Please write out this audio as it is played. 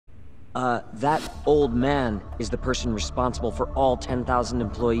That old man is the person responsible for all 10,000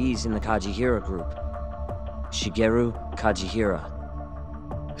 employees in the Kajihira group. Shigeru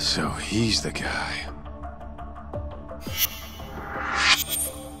Kajihira. So he's the guy.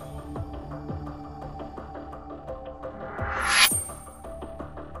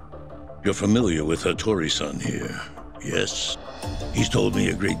 You're familiar with Hattori-san here, yes? He's told me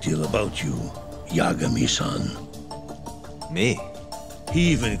a great deal about you, Yagami-san. Me?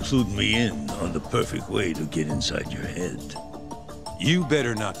 He even clued me in on the perfect way to get inside your head. You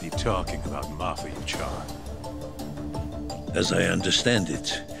better not be talking about Mafia-chan. As I understand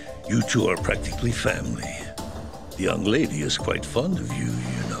it, you two are practically family. The young lady is quite fond of you,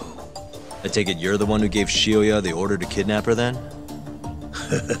 you know. I take it you're the one who gave Shibuya the order to kidnap her then?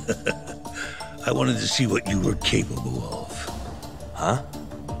 I wanted to see what you were capable of. Huh?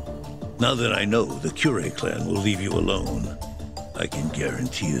 Now that I know the Kure clan will leave you alone, I can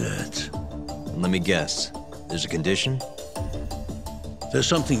guarantee that. Let me guess. There's a condition? There's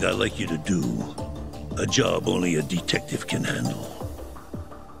something I'd like you to do. A job only a detective can handle.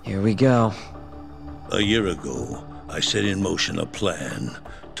 Here we go. A year ago, I set in motion a plan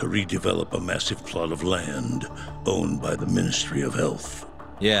to redevelop a massive plot of land owned by the Ministry of Health.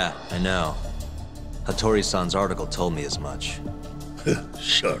 Yeah, I know. Hattori-san's article told me as much.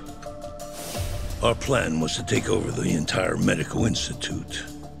 Sharp. Our plan was to take over the entire medical institute.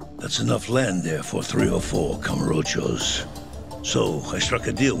 That's enough land there for 3 or 4 Kamurochos. So I struck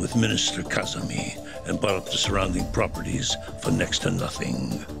a deal with Minister Kazami and bought up the surrounding properties for next to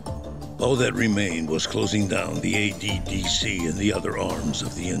nothing. All that remained was closing down the ADDC and the other arms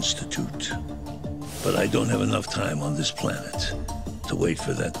of the institute. But I don't have enough time on this planet to wait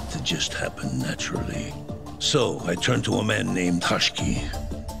for that to just happen naturally. So I turned to a man named Hashiki.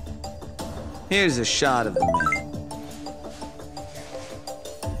 Here's a shot of the man.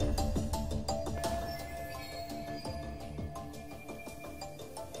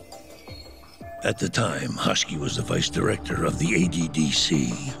 At the time, Hashiki was the vice director of the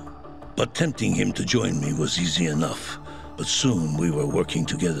ADDC. But tempting him to join me was easy enough. But soon we were working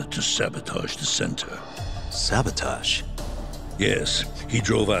together to sabotage the center. Sabotage? Yes, he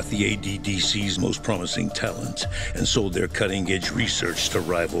drove out the ADDC's most promising talent and sold their cutting-edge research to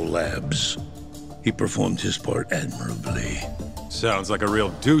rival labs. He performed his part admirably. Sounds like a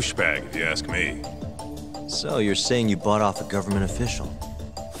real douchebag, if you ask me. So you're saying you bought off a government official?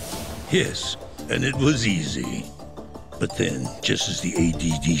 Yes, and it was easy. But then, just as the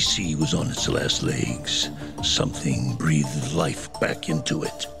ADDC was on its last legs, something breathed life back into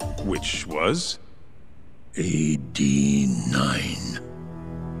it. Which was? AD9.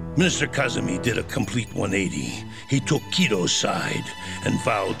 Minister Kazami did a complete 180. He took Kido's side and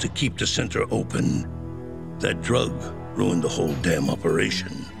vowed to keep the center open. That drug ruined the whole damn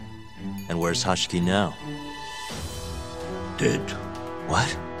operation. And where's Hashiki now? Dead.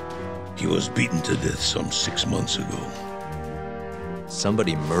 What? He was beaten to death some 6 months ago.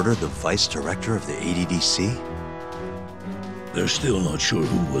 Somebody murdered the vice director of the ADDC? They're still not sure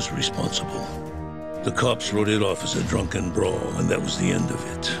who was responsible. The cops wrote it off as a drunken brawl, and that was the end of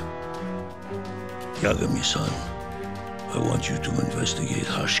it. Yagami-san, I want you to investigate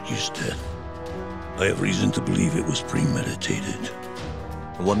Hashiki's death. I have reason to believe it was premeditated.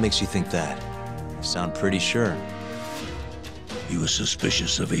 And what makes you think that? You sound pretty sure. He was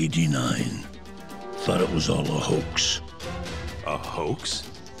suspicious of AD9. Thought it was all a hoax. A hoax?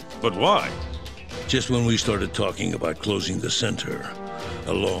 But why? Just when we started talking about closing the center,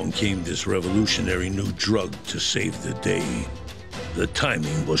 along came this revolutionary new drug to save the day. The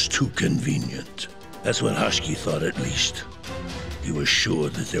timing was too convenient. That's what Hashiki thought, at least. He was sure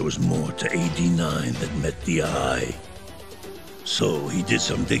that there was more to AD9 that met the eye. So he did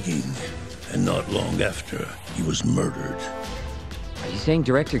some digging, and not long after, he was murdered. Are you saying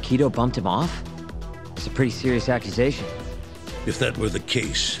Director Kido bumped him off? It's a pretty serious accusation. If that were the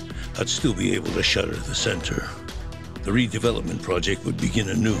case, I'd still be able to shutter the center. The redevelopment project would begin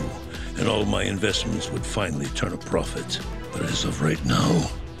anew, and all my investments would finally turn a profit. But as of right now,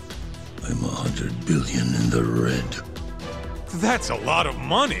 I'm 100 billion in the red. That's a lot of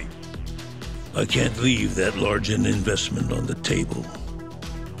money! I can't leave that large an investment on the table.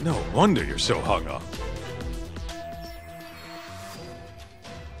 No wonder you're so hung up.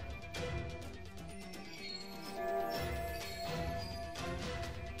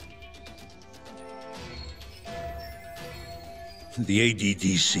 The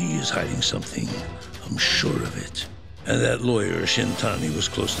ADDC is hiding something. I'm sure of it. And that lawyer, Shintani, was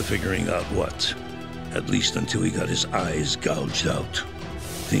close to figuring out what. At least until he got his eyes gouged out.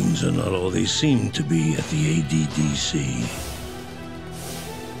 Things are not all they seem to be at the ADDC.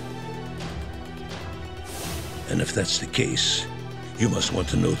 And if that's the case, you must want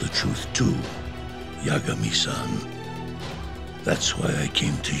to know the truth too, Yagami-san. That's why I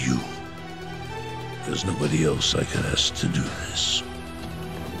came to you. There's nobody else I could ask to do this.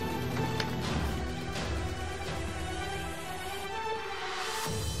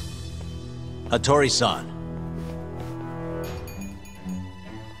 Hattori-san.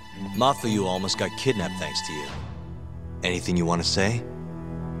 Mafuyu almost got kidnapped thanks to you. Anything you want to say?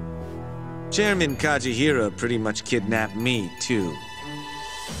 Chairman Kajihira pretty much kidnapped me, too.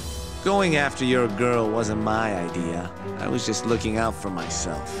 Going after your girl wasn't my idea. I was just looking out for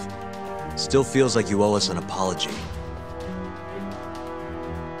myself. Still feels like you owe us an apology.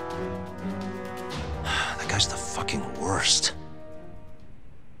 That guy's the fucking worst.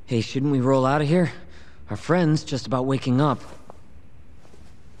 Hey, shouldn't we roll out of here? Our friend's just about waking up.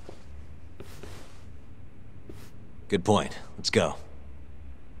 Good point. Let's go.